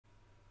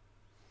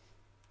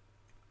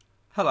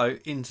Hello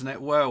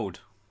internet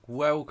world,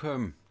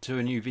 welcome to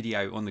a new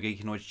video on the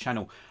Geekanoids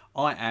channel.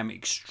 I am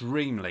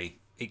extremely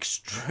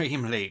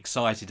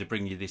excited to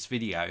bring you this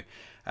video.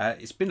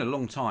 It's been a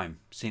long time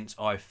since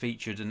I've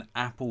featured an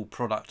Apple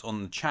product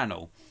on the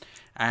channel,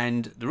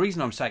 and the reason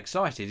I'm so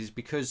excited is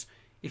because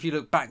if you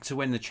look back to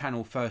when the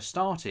channel first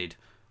started,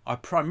 I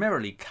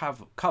primarily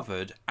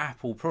covered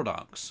Apple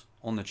products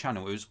on the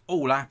channel. It was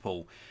all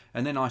Apple,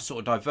 and then I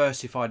sort of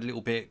diversified a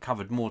little bit,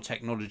 covered more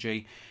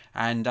technology,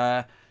 and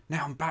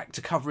now I'm back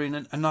to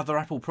covering another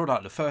Apple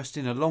product, the first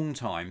in a long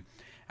time.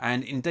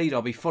 And indeed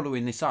I'll be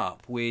following this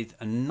up with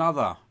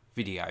another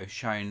video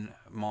showing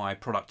my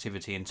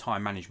productivity and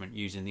time management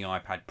using the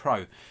iPad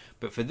Pro.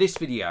 But for this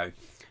video,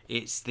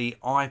 it's the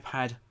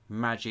iPad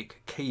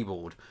Magic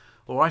Keyboard,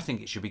 or I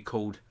think it should be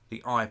called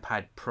the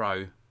iPad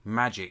Pro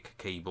Magic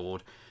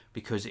Keyboard,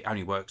 because it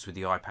only works with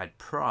the iPad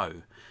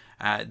Pro.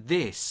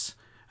 This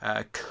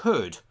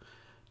could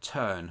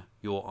turn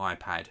your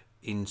iPad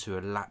into a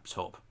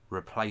laptop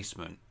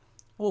replacement.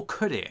 Or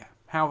could it?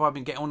 How have I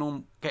been getting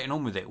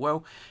on with it?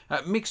 Well,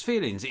 mixed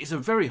feelings. It's a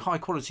very high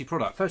quality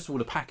product. First of all,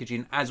 the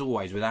packaging, as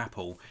always with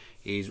Apple,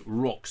 is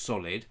rock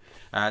solid.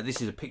 This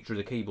is a picture of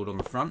the keyboard on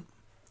the front.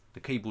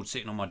 The keyboard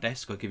sitting on my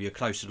desk. I'll give you a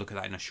closer look at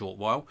that in a short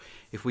while.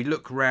 If we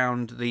look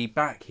round the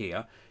back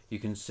here, you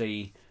can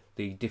see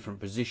the different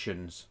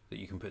positions that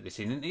you can put this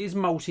in. And it is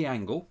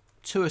multi-angle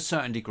to a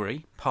certain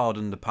degree,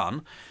 pardon the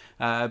pun,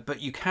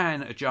 but you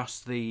can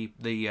adjust the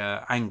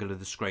angle of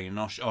the screen, and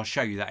I'll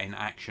show you that in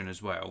action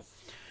as well.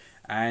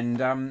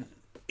 And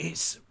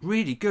it's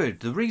really good.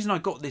 The reason I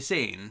got this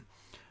in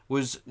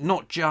was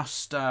not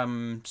just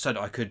so that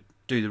I could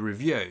do the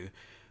review,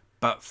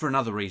 but for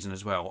another reason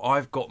as well.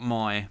 I've got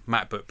my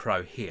MacBook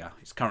Pro here.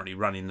 It's currently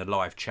running the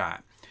live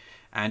chat,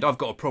 and I've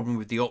got a problem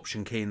with the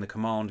option key and the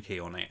command key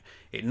on it.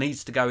 It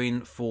needs to go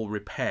in for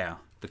repair.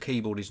 The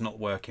keyboard is not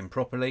working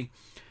properly,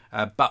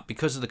 but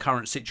because of the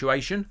current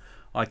situation,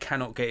 I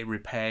cannot get it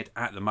repaired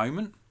at the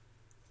moment.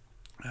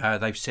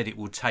 They've said it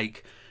will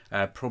take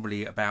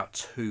probably about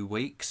 2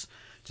 weeks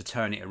to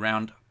turn it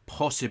around,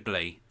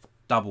 possibly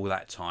double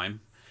that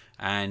time,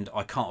 and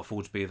I can't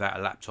afford to be without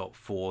a laptop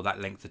for that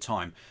length of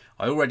time.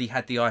 I already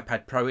had the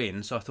iPad Pro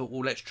in, so I thought,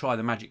 well, let's try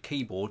the Magic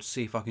Keyboard,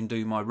 see if I can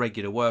do my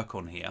regular work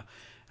on here,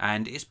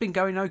 and it's been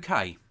going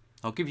okay.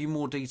 I'll give you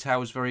more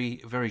details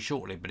very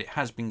shortly, but it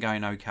has been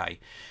going okay.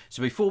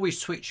 So before we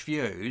switch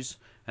views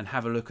and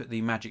have a look at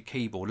the Magic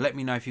Keyboard, let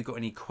me know if you've got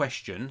any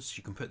questions.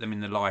 You can put them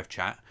in the live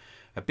chat.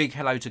 A big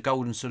hello to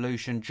Golden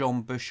Solution,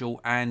 John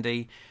Bushell,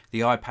 Andy,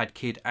 the iPad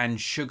Kid,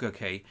 and Sugar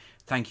Key.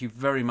 Thank you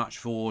very much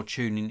for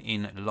tuning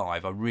in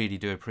live. I really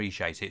do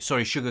appreciate it.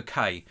 Sorry, Sugar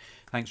K,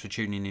 thanks for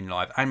tuning in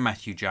live. And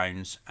Matthew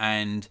Jones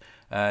and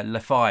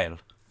Lafayette.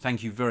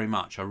 Thank you very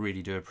much. I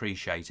really do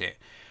appreciate it.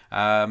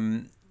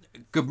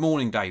 Good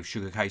morning, Dave.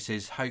 Sugar K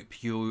says,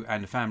 hope you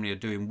and the family are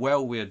doing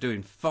well. We are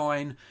doing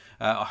fine.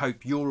 I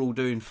hope you're all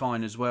doing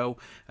fine as well.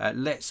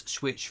 Let's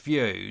switch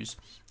views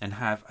and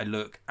have a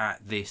look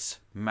at this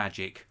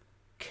Magic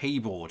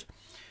Keyboard.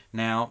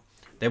 Now,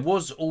 there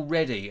was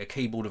already a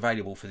keyboard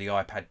available for the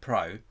iPad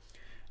Pro.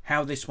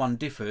 How this one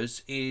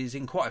differs is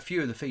in quite a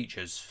few of the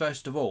features.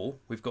 First of all,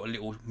 we've got a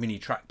little mini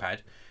trackpad,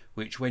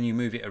 which when you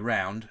move it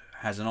around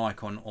has an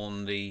icon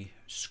on the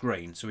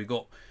screen. So we've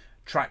got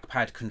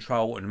trackpad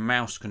control and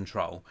mouse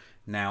control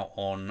now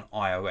on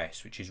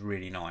iOS, which is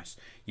really nice.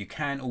 You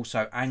can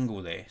also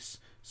angle this,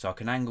 so I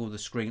can angle the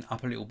screen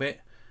up a little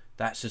bit.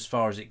 That's as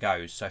far as it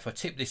goes. So if I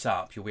tip this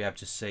up, you'll be able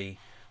to see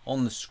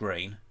on the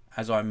screen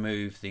as I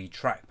move the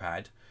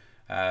trackpad,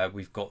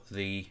 we've got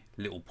the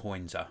little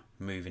pointer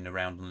moving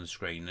around on the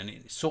screen, and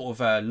it sort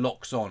of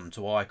locks on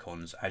to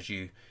icons. As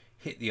you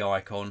hit the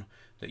icon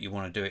that you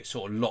want to do, it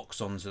sort of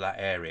locks onto that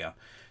area.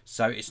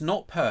 So it's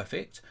not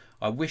perfect.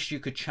 I wish you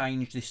could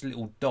change this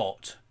little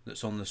dot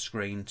that's on the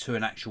screen to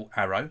an actual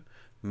arrow.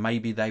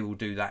 Maybe they will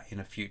do that in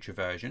a future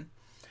version.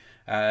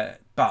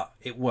 But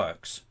it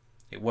works.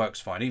 It works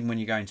fine. Even when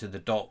you go into the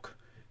dock,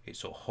 it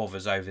sort of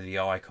hovers over the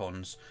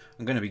icons.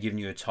 I'm going to be giving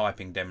you a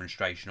typing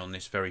demonstration on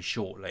this very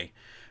shortly,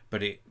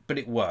 but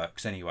it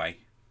works anyway.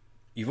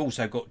 You've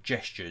also got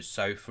gestures.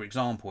 So for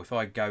example, if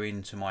I go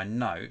into my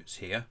notes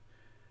here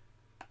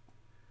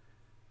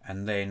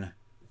and then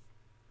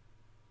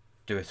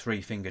do a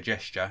 3-finger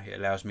gesture, it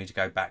allows me to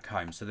go back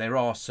home. So there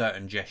are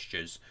certain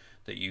gestures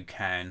that you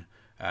can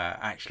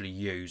actually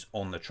use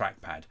on the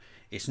trackpad.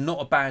 It's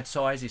not a bad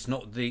size. It's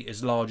not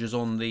as large as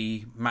on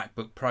the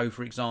MacBook Pro,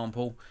 for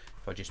example.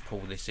 If I just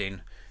pull this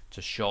in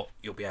to shot,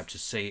 you'll be able to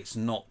see it's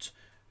not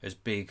as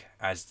big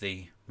as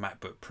the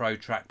MacBook Pro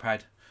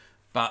trackpad,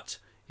 but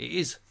it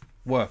is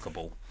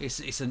workable.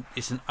 It's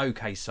an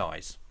okay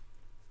size.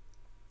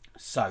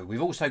 So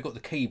we've also got the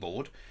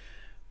keyboard,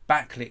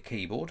 backlit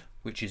keyboard,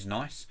 which is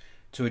nice.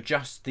 To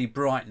adjust the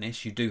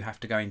brightness, you do have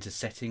to go into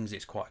settings.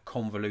 It's quite a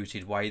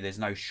convoluted way. There's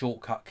no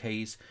shortcut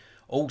keys.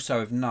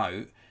 Also of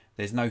note,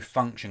 there's no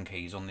function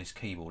keys on this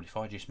keyboard. If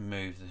I just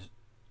move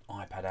the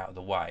iPad out of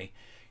the way,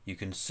 you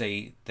can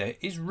see there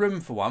is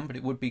room for one, but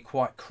it would be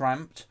quite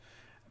cramped.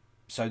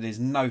 So there's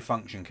no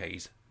function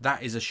keys.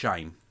 That is a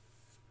shame.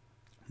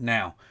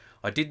 Now,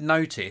 I did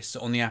notice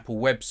on the Apple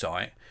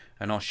website,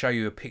 and I'll show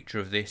you a picture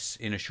of this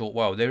in a short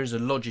while, there is a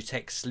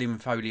Logitech Slim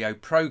Folio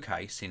Pro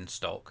case in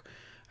stock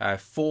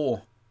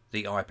for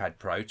the iPad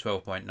Pro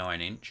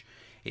 12.9 inch.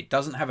 It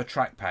doesn't have a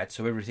trackpad,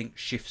 so everything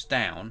shifts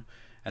down,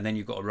 and then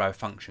you've got a row of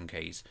function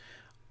keys.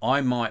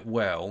 I might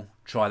well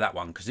try that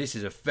one, because this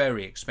is a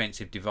very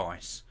expensive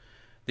device.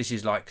 This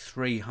is like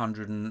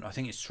I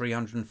think it's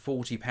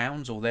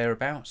 £340 or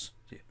thereabouts.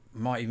 It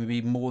might even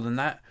be more than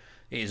that.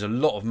 It is a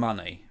lot of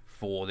money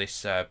for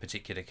this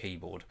particular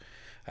keyboard.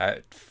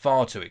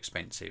 Far too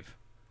expensive,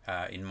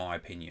 in my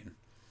opinion.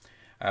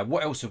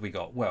 What else have we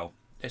got? Well,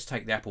 let's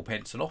take the Apple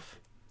Pencil off.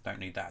 Don't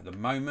need that at the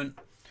moment.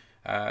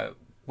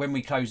 When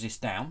we close this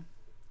down,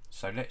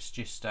 so let's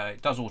just,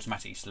 it does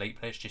automatically sleep.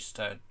 Let's just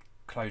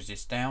close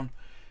this down,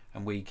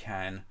 and we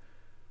can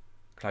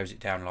close it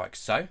down like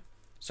so.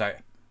 So it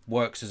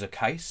works as a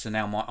case. So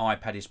now my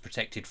iPad is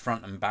protected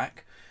front and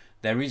back.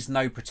 There is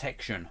no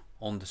protection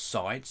on the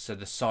sides, so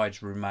the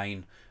sides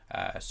remain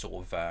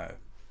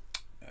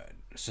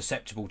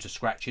susceptible to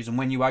scratches, and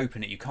when you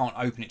open it, you can't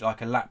open it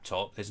like a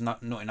laptop. There's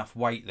not enough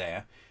weight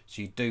there,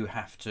 so you do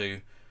have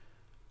to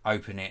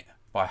open it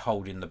by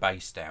holding the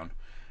base down,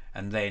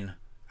 and then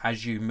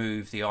as you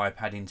move the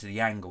iPad into the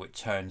angle, it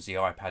turns the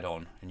iPad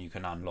on and you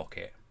can unlock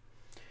it.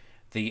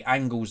 The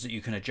angles that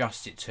you can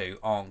adjust it to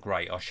aren't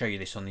great. I'll show you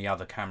this on the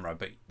other camera,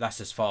 but that's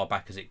as far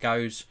back as it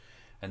goes,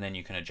 and then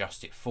you can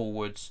adjust it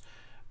forwards,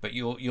 but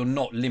you're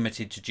not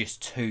limited to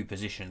just 2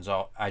 positions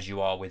as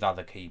you are with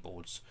other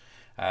keyboards.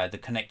 The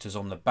connectors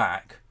on the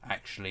back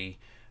actually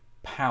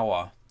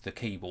power the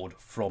keyboard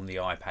from the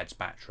iPad's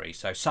battery.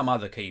 So some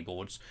other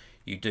keyboards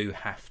you do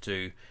have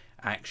to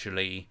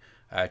actually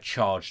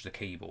charge the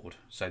keyboard.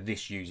 So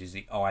this uses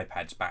the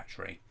iPad's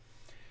battery.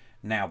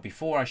 Now,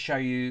 before I show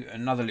you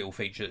another little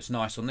feature that's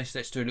nice on this,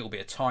 let's do a little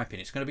bit of typing.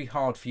 It's going to be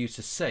hard for you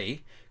to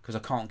see because I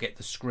can't get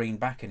the screen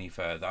back any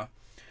further.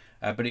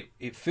 But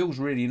it feels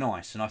really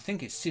nice, and I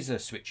think it's scissor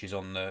switches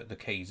on the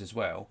keys as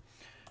well.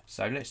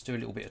 So let's do a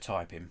little bit of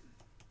typing.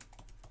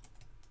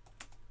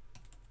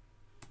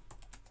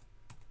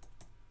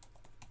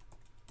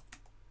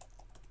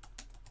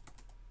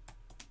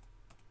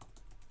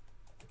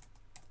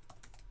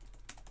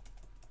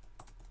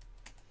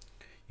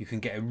 You can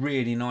get a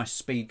really nice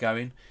speed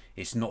going.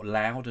 It's not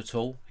loud at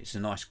all. It's a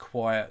nice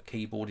quiet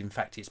keyboard. In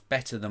fact, it's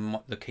better than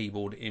the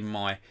keyboard in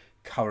my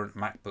current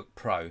MacBook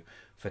Pro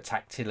for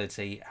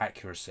tactility,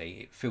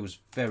 accuracy. It feels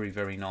very,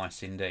 very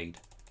nice indeed.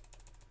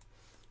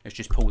 Let's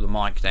just pull the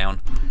mic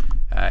down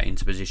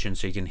into position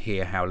so you can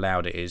hear how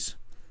loud it is.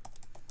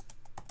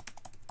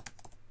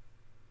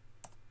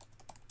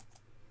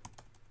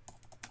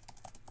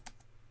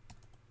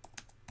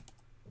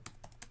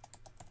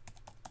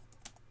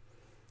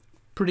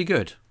 Pretty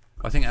good.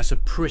 I think that's a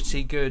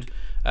pretty good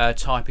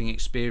typing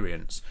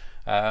experience.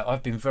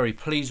 I've been very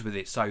pleased with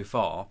it so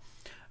far.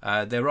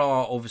 There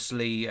are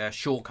obviously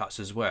shortcuts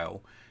as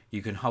well.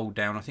 You can hold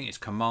down, I think it's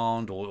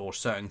Command or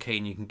certain key,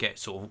 and you can get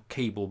sort of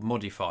keyboard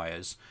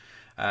modifiers.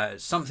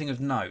 Something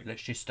of note,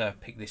 let's just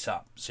pick this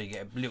up so you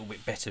get a little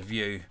bit better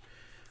view.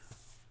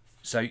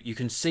 So you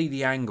can see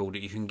the angle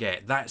that you can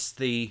get. That's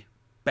the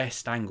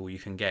best angle you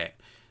can get.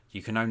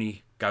 You can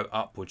only go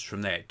upwards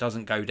from there. It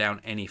doesn't go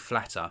down any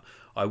flatter.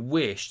 I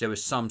wish there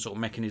was some sort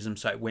of mechanism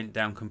so it went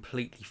down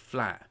completely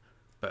flat,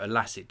 but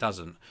alas it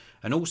doesn't.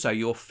 And also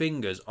your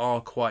fingers are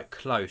quite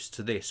close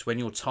to this. When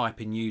you're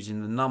typing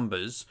using the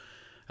numbers,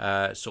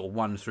 sort of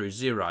 1 through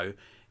 0,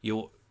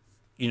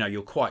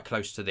 you're quite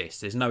close to this.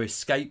 There's no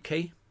escape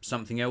key,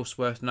 something else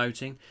worth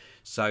noting.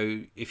 So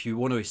if you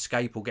want to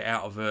escape or get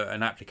out of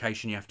an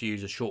application, you have to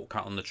use a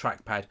shortcut on the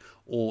trackpad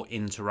or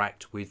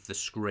interact with the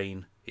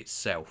screen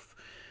itself.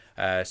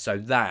 So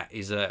that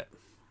is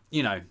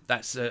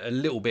that's a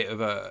little bit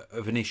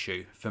of an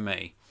issue for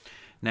me.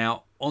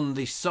 Now on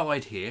this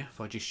side here,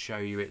 if I just show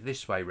you it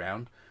this way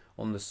round,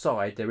 on the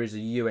side there is a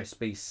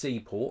USB-C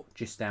port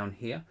just down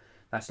here.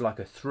 That's like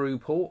a through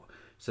port,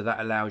 so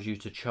that allows you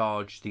to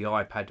charge the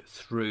iPad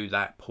through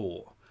that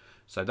port.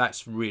 So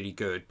that's really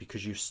good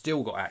because you've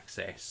still got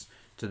access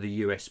to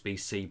the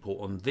USB-C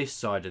port on this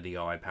side of the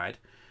iPad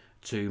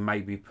to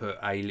maybe put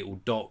a little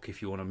dock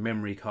if you want a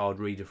memory card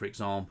reader, for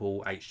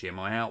example,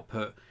 HDMI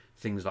output,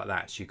 things like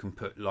that. So you can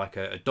put like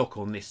a dock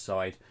on this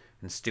side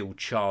and still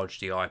charge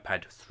the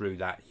iPad through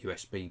that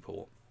USB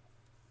port.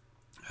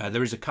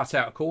 There is a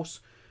cutout, of course,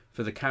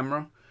 for the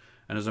camera,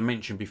 and as I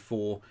mentioned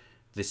before,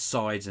 the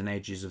sides and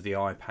edges of the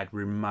iPad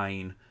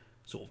remain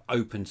sort of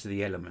open to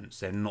the elements.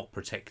 They're not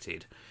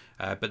protected,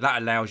 but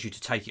that allows you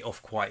to take it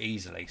off quite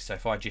easily. So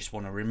if I just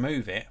want to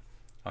remove it,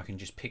 I can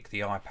just pick the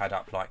iPad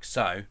up like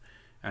so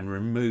and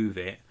remove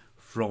it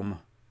from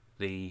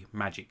the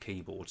Magic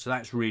Keyboard. So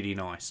that's really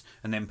nice,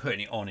 and then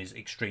putting it on is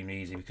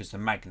extremely easy because the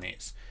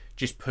magnets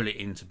just pull it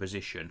into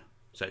position.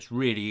 So it's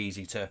really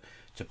easy to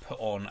put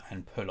on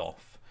and pull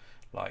off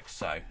like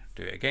so.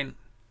 Do it again,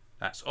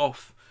 that's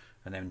off,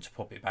 and then to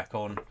pop it back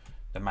on,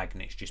 the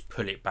magnets just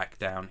pull it back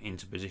down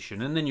into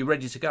position, and then you're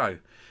ready to go.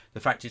 The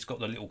fact it's got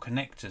the little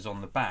connectors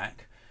on the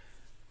back,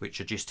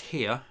 which are just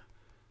here,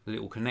 the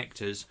little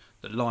connectors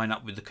that line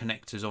up with the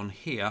connectors on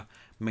here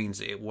means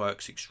that it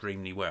works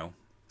extremely well.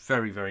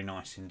 Very, very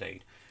nice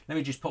indeed. Let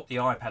me just pop the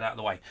iPad out of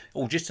the way.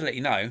 Oh, just to let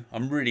you know,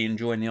 I'm really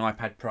enjoying the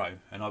iPad Pro,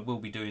 and I will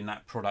be doing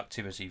that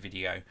productivity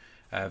video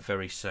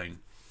very soon.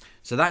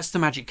 So that's the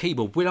Magic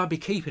Keyboard. Will I be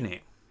keeping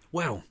it?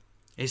 Well,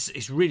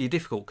 it's really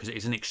difficult because it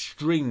is an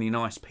extremely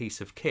nice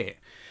piece of kit.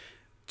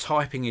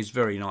 Typing is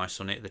very nice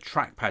on it. The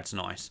trackpad's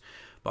nice.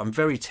 But I'm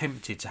very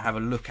tempted to have a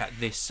look at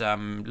this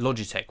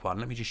Logitech one.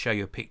 Let me just show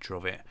you a picture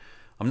of it.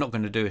 I'm not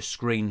going to do a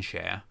screen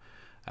share,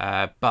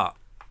 but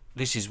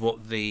this is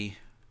what the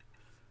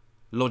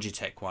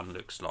Logitech one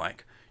looks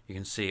like. You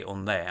can see it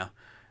on there,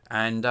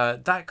 and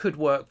that could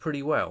work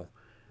pretty well.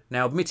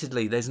 Now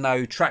admittedly there's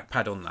no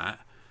trackpad on that,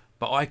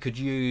 but I could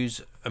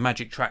use a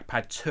Magic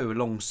Trackpad 2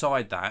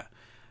 alongside that,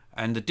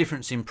 and the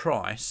difference in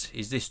price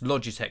is this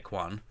Logitech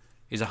one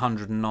is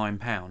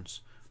 £109.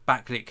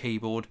 Backlit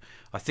keyboard.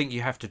 I think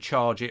you have to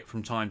charge it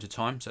from time to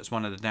time, so that's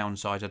one of the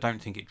downsides. I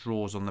don't think it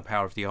draws on the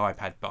power of the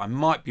iPad, but I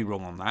might be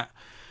wrong on that.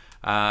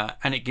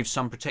 And it gives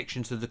some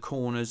protection to the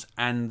corners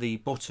and the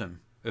bottom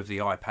of the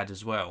iPad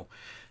as well.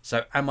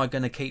 So am I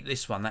going to keep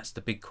this one? That's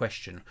the big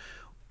question.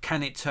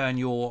 Can it turn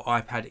your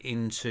iPad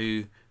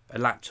into a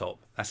laptop?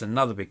 That's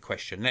another big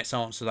question. Let's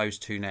answer those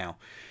two now.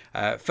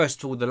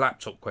 First of all, the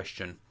laptop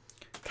question.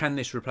 Can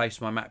this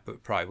replace my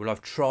MacBook Pro? Well,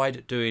 I've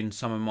tried doing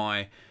some of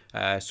my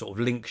sort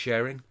of link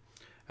sharing.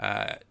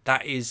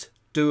 That is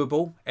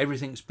doable.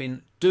 Everything's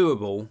been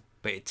doable,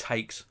 but it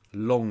takes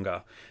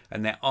longer.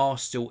 And there are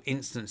still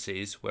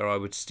instances where I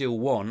would still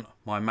want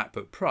my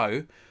MacBook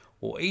Pro,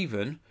 or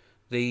even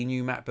the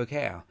new MacBook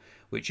Air,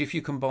 which if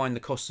you combine the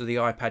cost of the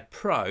iPad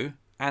Pro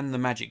and the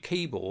Magic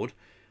Keyboard,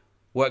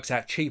 works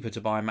out cheaper to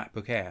buy a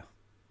MacBook Air,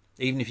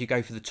 even if you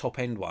go for the top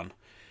end one.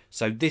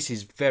 So this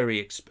is very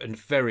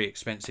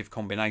expensive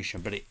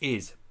combination, but it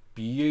is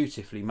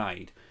beautifully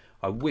made.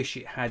 I wish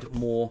it had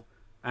more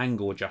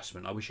angle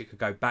adjustment. I wish it could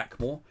go back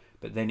more,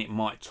 but then it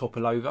might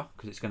topple over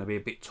because it's going to be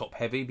a bit top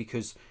heavy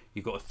because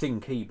you've got a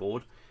thin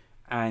keyboard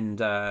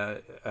and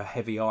a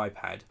heavy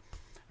iPad.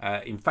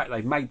 In fact,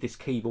 they've made this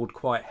keyboard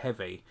quite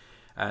heavy.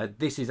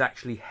 This is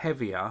actually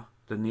heavier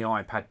than the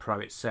iPad Pro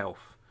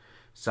itself.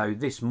 So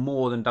this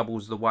more than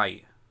doubles the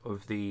weight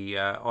of the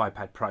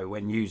iPad Pro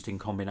when used in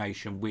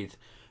combination with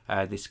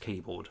this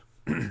keyboard.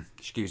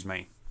 Excuse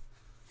me.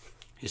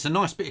 It's a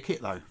nice bit of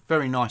kit though.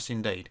 Very nice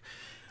indeed.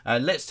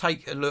 Let's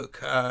take a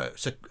look. I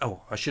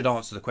should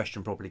answer the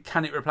question properly.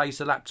 Can it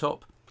replace a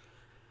laptop?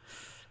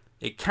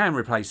 It can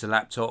replace a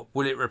laptop.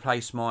 Will it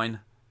replace mine?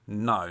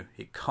 No,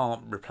 it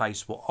can't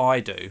replace what I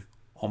do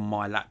on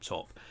my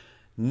laptop.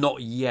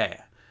 Not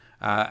yet.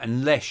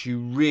 Unless you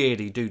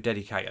really do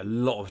dedicate a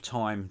lot of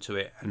time to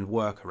it and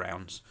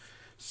workarounds.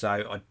 So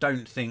I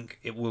don't think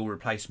it will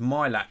replace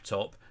my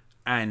laptop,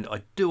 and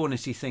I do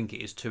honestly think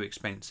it is too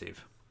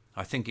expensive.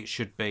 I think it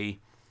should be,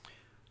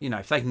 you know,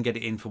 if they can get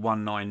it in for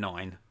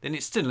 $199, then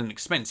it's still an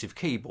expensive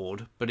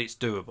keyboard, but it's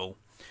doable.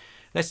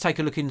 Let's take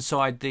a look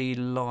inside the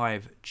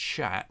live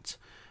chat.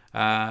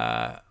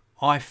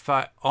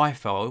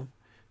 iFile,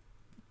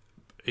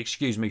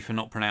 excuse me for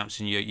not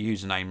pronouncing your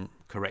username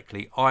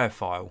correctly,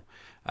 iFile.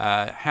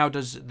 How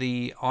does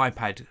the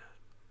iPad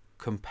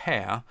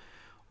compare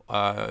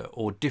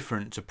or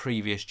different to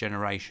previous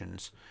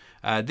generations?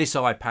 This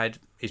iPad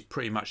is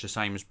pretty much the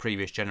same as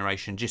previous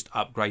generation, just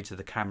upgrade to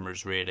the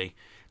cameras really.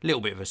 A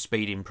little bit of a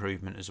speed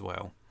improvement as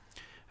well.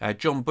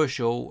 John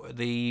Bushell,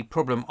 the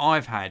problem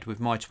I've had with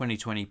my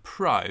 2020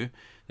 Pro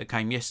that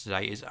came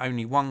yesterday is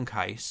only one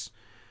case,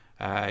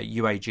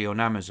 UAG on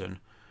Amazon.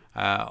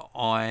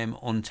 I'm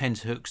on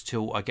tenterhooks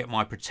till I get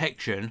my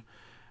protection.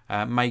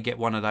 May get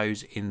one of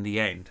those in the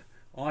end.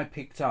 I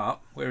picked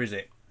up, where is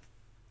it?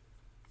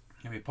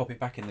 Let me pop it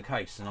back in the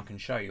case and I can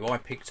show you. I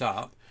picked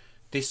up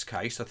this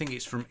case, I think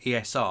it's from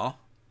ESR,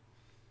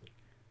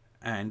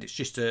 and it's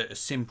just a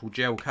simple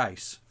gel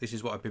case. This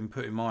is what I've been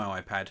putting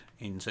my iPad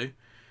into.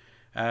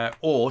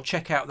 Or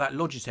check out that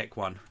Logitech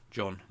one,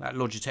 John. That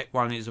Logitech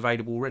one is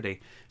available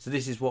already. So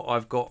this is what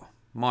I've got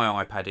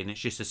my iPad in. It's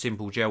just a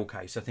simple gel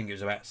case. I think it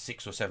was about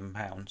 £6 or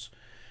 £7.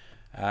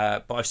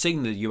 But I've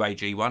seen the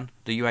UAG one.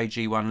 The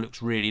UAG one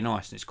looks really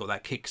nice, and it's got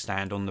that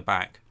kickstand on the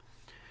back.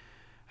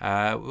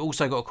 We've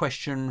also got a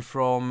question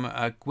from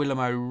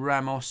Guillermo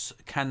Ramos.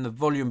 Can the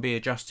volume be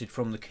adjusted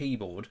from the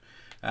keyboard?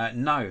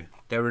 No,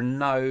 there are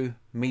no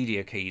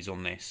media keys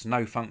on this,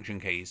 no function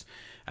keys,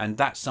 and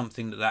that's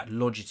something that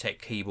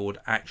Logitech keyboard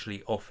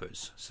actually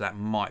offers, so that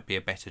might be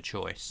a better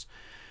choice.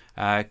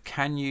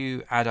 Can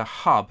you add a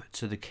hub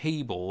to the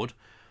keyboard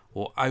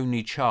or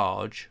only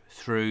charge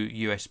through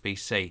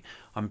USB-C?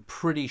 I'm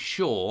pretty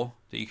sure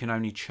that you can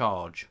only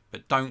charge,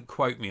 but don't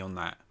quote me on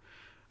that.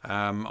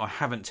 I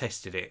haven't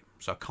tested it,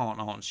 so I can't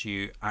answer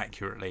you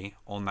accurately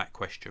on that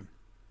question.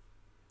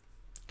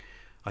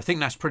 I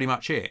think that's pretty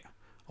much it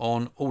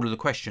on all of the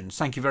questions.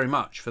 Thank you very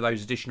much for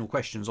those additional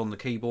questions on the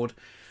keyboard.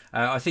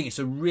 I think it's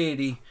a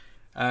really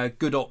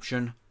good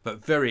option,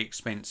 but very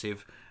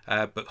expensive,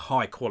 but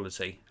high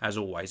quality as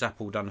always.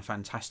 Apple done a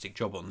fantastic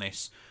job on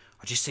this.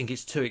 I just think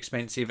it's too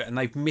expensive and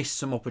they've missed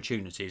some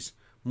opportunities.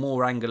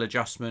 more angle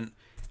adjustment,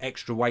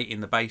 extra weight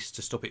in the base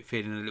to stop it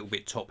feeling a little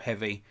bit top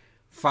heavy.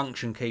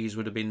 Function keys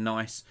would have been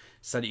nice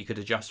so that you could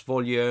adjust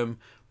volume,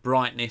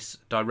 brightness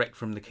direct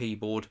from the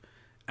keyboard,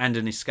 and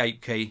an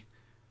escape key.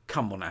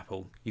 Come on,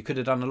 Apple, you could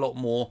have done a lot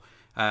more,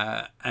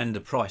 and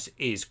the price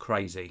is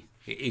crazy.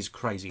 It is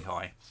crazy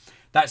high.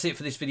 That's it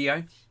for this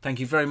video. Thank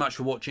you very much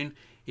for watching.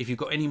 If you've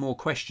got any more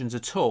questions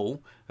at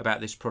all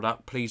about this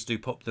product, please do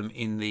pop them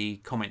in the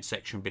comment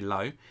section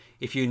below.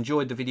 If you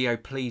enjoyed the video,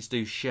 please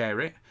do share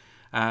it.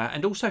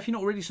 And also, if you're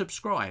not already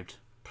subscribed,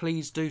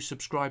 please do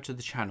subscribe to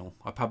the channel.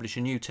 I publish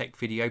a new tech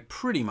video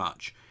pretty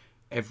much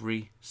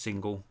every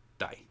single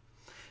day.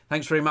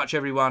 Thanks very much,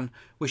 everyone.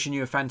 Wishing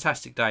you a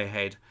fantastic day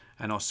ahead,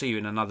 and I'll see you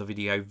in another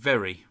video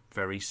very,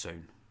 very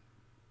soon.